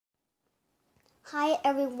Hi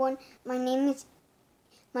everyone, my name is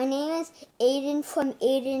Aiden from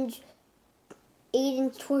Aiden's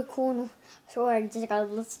Toy Corner. Sorry, I just got a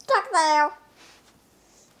little stuck there.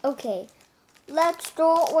 Okay, let's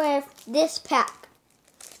start with this pack.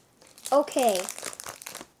 Okay,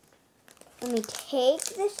 let me take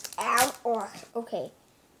this out. Okay,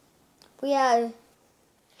 we have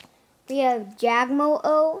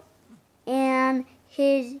Jagmo-O, and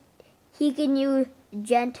he can use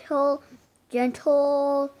gentle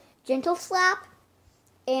slap,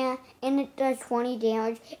 and it does 20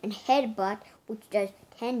 damage, and headbutt, which does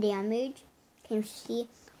 10 damage. Can you see?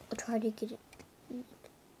 I'll try to get it.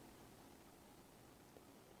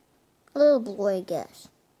 A little blue, I guess.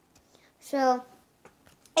 So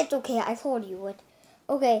it's okay. I told you what.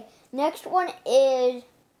 Okay, next one is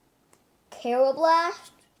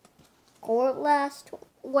Coroblast,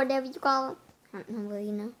 whatever you call it. I don't know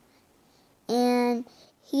really know. And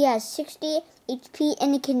he has 60 HP,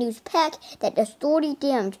 and he can use Peck that does 30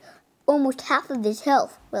 damage, almost half of his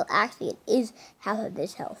health. Well, actually, it is half of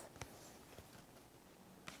his health.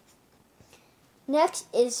 Next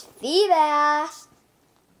is Feebas,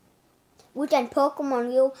 which on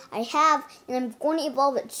Pokemon Go I have, and I'm going to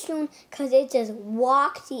evolve it soon because it says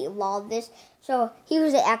walk to evolve this. So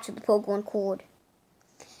here's the actual Pokemon code.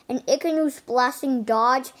 And it can use Blasting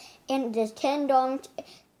Dodge, and it does 10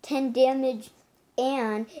 damage,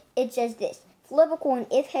 and it says this: flip a coin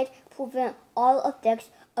if hit, prevent all effects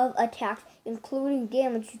of attacks, including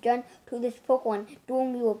damage done to this Pokemon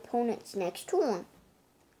during your opponent's next turn.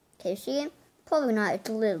 Okay, see it? Probably not, it's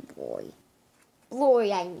a little blurry.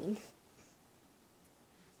 Blurry, I mean.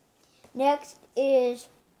 Next is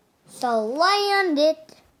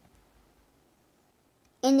Salandit,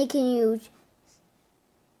 and it can use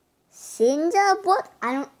Cinza. What?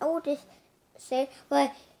 I don't know what to say,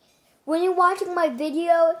 but when you're watching my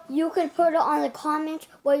video, you can put it on the comments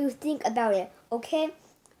what you think about it, okay?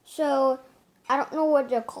 So, I don't know what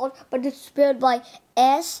they're called, but it's spelled like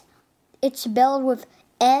it's spelled with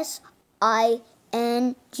S-I-N-G-E,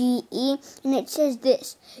 and it says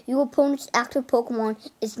this: your opponent's active Pokemon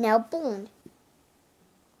is now born.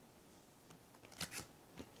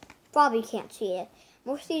 Probably can't see it.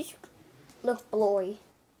 Most of these look blurry.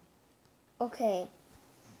 Okay.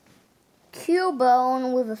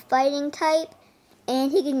 Cubone with a fighting type,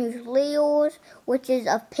 and he can use Leos, which is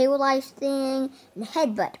a paralyzed thing, and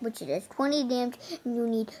Headbutt, which does 20 damage, and you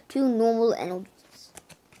need 2 normal energies.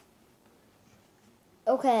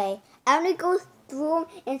 Okay, I'm going to go through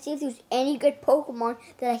and see if there's any good Pokemon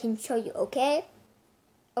that I can show you, okay?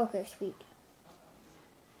 Okay, sweet.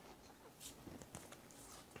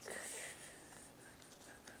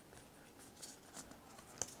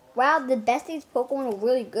 Wow, the best of these Pokemon are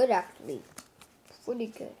really good, actually. Pretty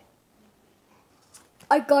good.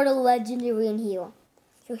 I got a legendary in here.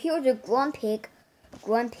 So here's a Grumpig,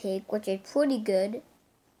 which is pretty good.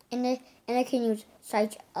 And I can use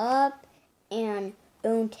Sight Up and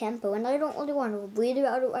Own Tempo. And I don't really want to read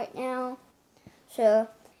about it right now. So,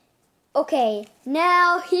 okay.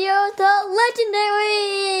 Now here's the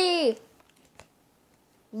legendary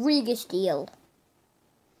Registeel.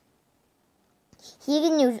 He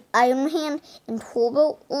can use Iron Hand and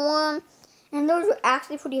Turbo Arm, and those are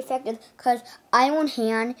actually pretty effective because Iron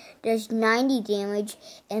Hand does 90 damage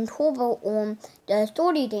and Turbo Arm does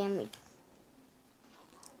 30 damage.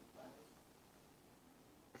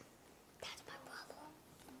 That's my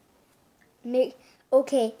brother.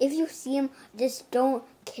 Okay, if you see him, just don't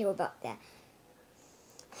care about that.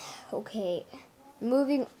 Okay,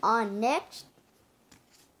 moving on next.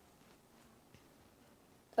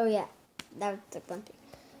 Oh yeah. That was the one thing.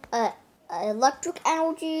 Electric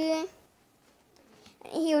Energy.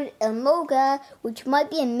 Here's Amoga, which might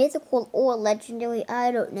be a mythical or legendary,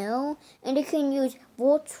 I don't know. And it can use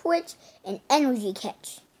Volt Switch and Energy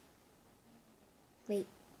Catch. Wait.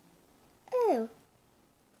 Oh.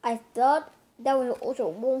 I thought that was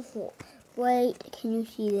also Wormhole. Wait, can you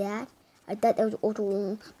see that? I thought that was also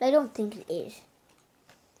Wormhole, but I don't think it is.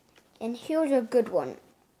 And here's a good one.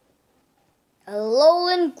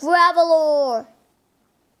 Alolan Graveler,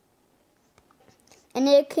 and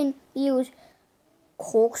it can use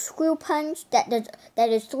Corkscrew Punch that is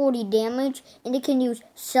 30 damage, and it can use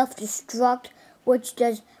Self-Destruct, which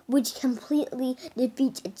completely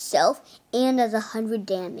defeats itself and does 100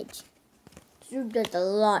 damage. So it does a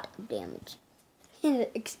lot of damage, and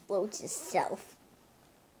it explodes itself.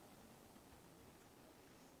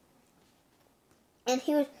 And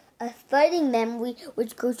here's a fighting memory,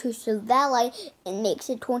 which goes to Silvally and makes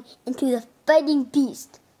it turn into the Fighting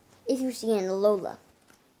Beast. If you see in Lola.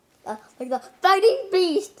 Like the Fighting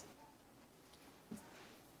Beast!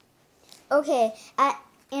 Okay,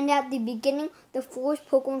 and at the beginning, the first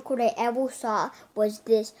Pokemon card I ever saw was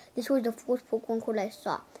this. This was the first Pokemon card I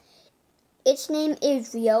saw. Its name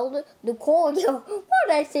is Riolu. The card, why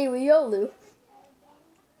did I say Riolu?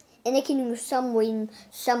 And it can use some wind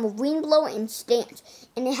blow and stance.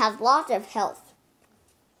 And it has lots of health.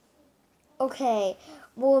 Okay,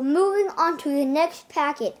 we're moving on to the next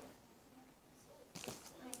packet.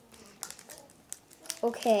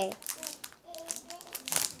 Okay.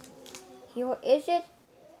 Here is it.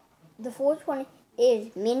 The first one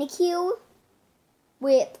is Minikyu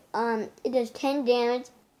with it does 10 damage.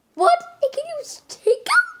 What? It can use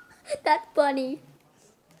Chica? That's funny.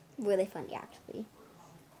 Really funny actually.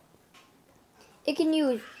 It can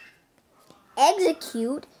use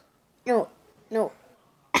Execute. No.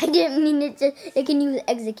 I didn't mean it to. It can use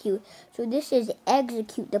Execute. So this is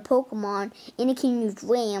Execute the Pokemon, and it can use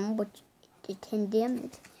Ram, which is 10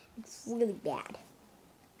 damage. It's really bad.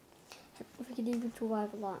 We could even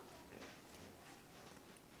survive a lot.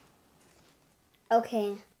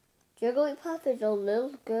 Okay, Jigglypuff is a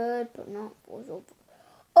little good, but not for so.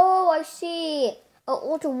 Oh, I see. An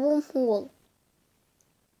Ultra Wormhole.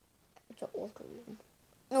 It's an Ultra Wormhole.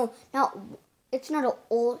 No, not. It's not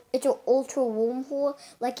an. It's an Ultra Wormhole,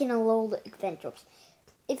 like in a Alola Adventures.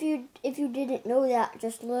 If you didn't know that,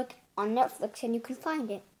 just look on Netflix and you can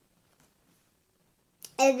find it.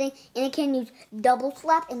 And it can use Double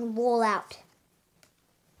Slap and Roll Out.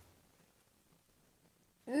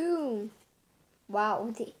 Ooh.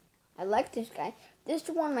 Wow, I like this guy. This is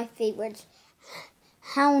one of my favorites.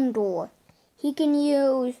 Houndour. He can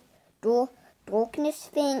use Darkness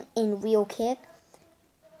Fang and Wheel Kick.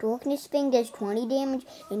 Darkness Fang does 20 damage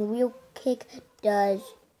and Wheel Kick does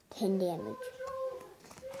 10 damage.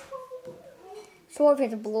 Sort of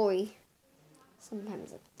it's blurry.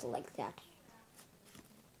 Sometimes it's like that.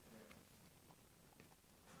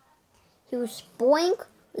 He was Spoink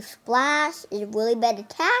with Splash is a really bad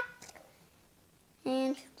attack.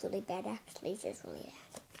 And it's really bad actually. It's just really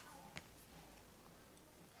bad.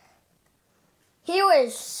 Here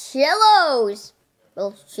is Shellos.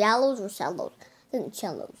 Well, Shallows or Shallows. I think it's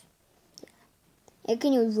Shellos. Yeah. It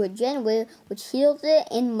can use Regenerate, which heals it,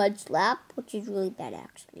 and Mud Slap, which is really bad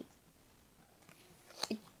actually.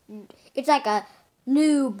 It's like a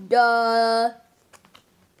noob, duh.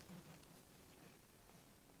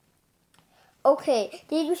 Okay,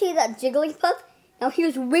 did you see that Jigglypuff? Now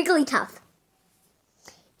here's Wigglytuff.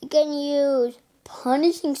 You can use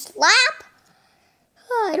Punishing Slap?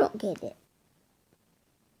 Oh, I don't get it.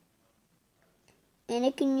 And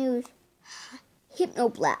it can use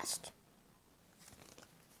Hypnoblast.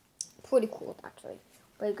 Pretty cool, actually.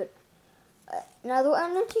 Very good. Another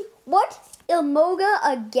energy. What? Ilmoga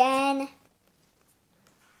again?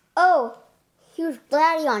 Oh, here's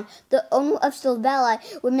Gladion, the owner of Silvally.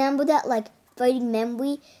 Remember that, like, fighting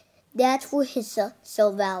memory? That's for his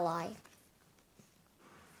Silvally.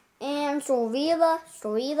 And Sorila,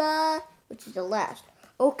 which is the last.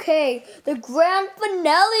 Okay, the grand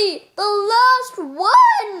finale, the last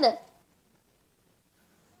one!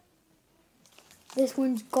 This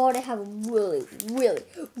one's gotta have a really, really,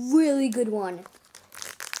 really good one.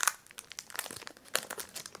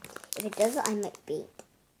 If it doesn't, I might beat.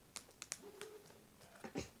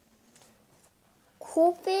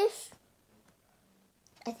 Coolfish.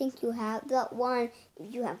 I think you have that one.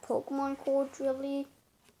 If you have Pokemon cards, really.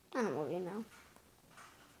 I don't really know.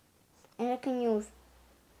 And I can use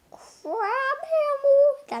Crab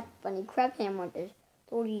Hammer. That's funny. Crab Hammer does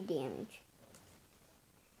 30 damage.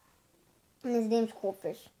 And his name's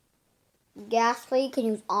Coolfish. Ghastly can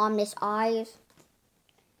use Ominous Eyes.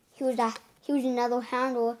 He was another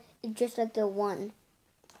handler, just like the one.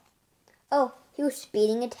 Oh, he was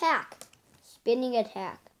Spinning Attack.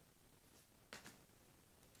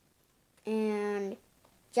 And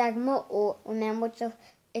Jagmo, remember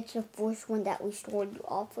it's the first one that we started you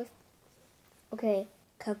off with. Okay,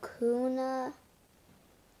 Kakuna.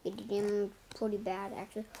 It did him pretty bad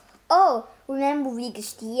actually. Oh, remember Riga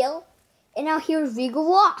Steel? And now here's Riga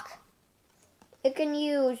Rock. It can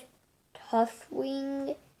use Tough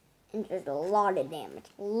Wing and does a lot of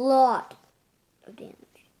damage.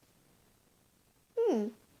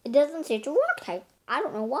 It doesn't say it's a rock type. I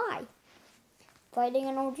don't know why. Fighting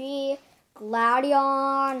Energy,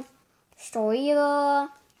 Gladion, Storia.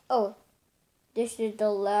 Oh, this is the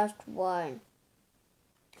last one.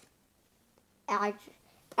 Ag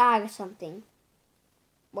something.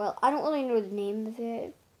 Well, I don't really know the name of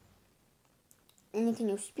it. And you can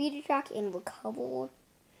use Speed Attack and Recover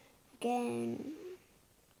again.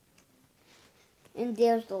 And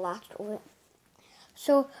there's the last of it.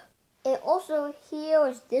 So, it also, here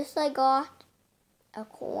is this I got.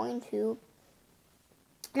 according to...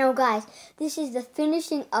 Now, guys, this is the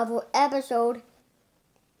finishing of our episode.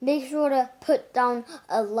 Make sure to put down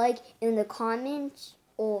a like in the comments,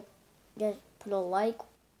 or just put a like.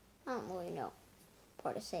 I don't really know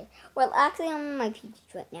what to say. Well, actually, I'm on my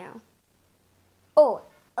PTs right now. Oh,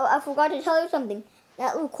 I forgot to tell you something.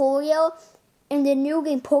 That Lucario in the new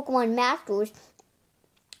game Pokemon Masters,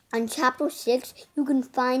 on Chapter 6, you can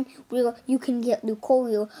find where you can get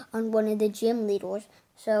Lucario on one of the gym leaders.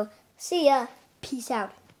 So, see ya. Peace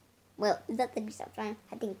out. Well, is that the peace out sign?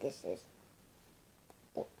 I think this is.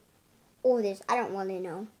 Or this. I don't really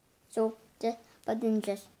know. So, but then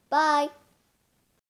just bye.